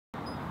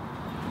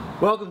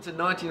Welcome to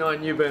 99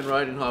 Newburn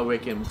Road in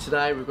Wycombe.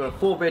 Today we've got a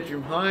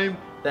 4-bedroom home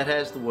that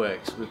has the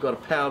works. We've got a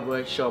powered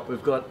workshop,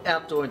 we've got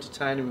outdoor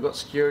entertaining, we've got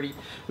security,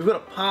 we've got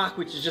a park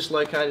which is just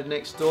located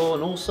next door,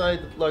 and also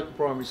the local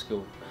primary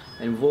school.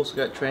 And we've also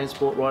got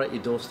transport right at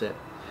your doorstep.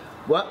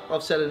 Well,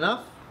 I've said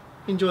enough.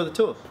 Enjoy the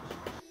tour.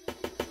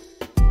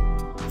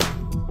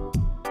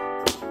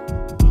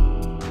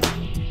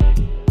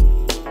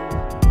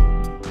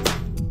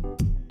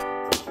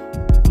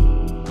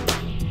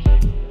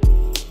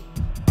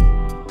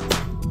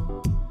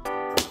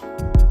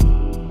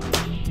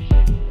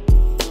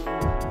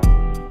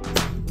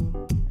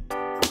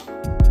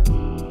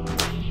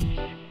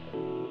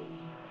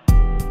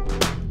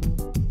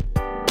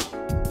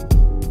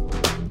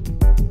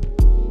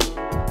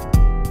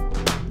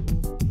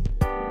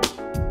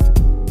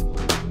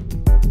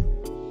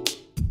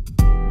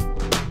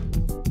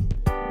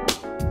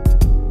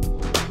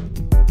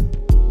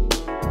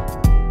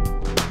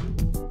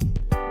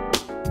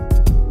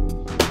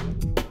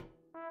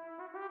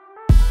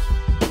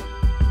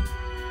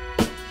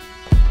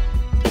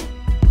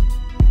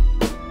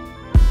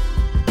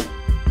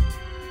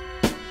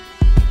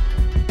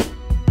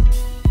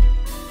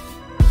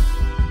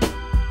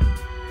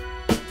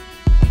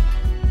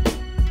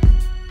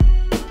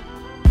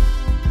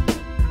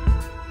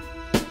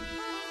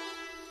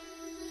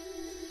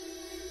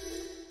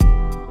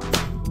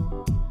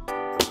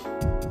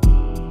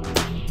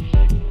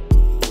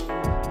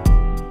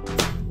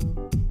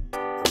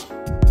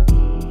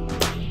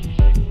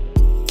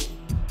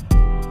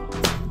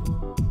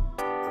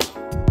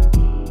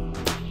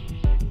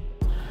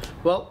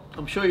 Well,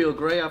 I'm sure you'll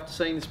agree after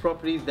seeing this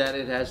property that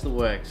it has the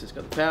works. It's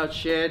got the powered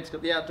shed, it's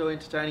got the outdoor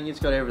entertaining, it's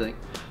got everything.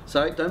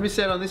 So don't miss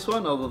out on this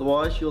one,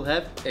 otherwise you'll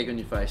have egg on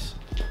your face.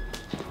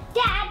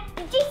 Dad,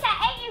 did you say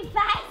egg in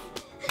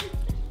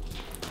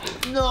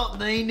face? Not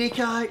me,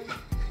 Nico.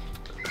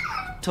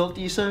 Talk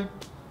to you soon.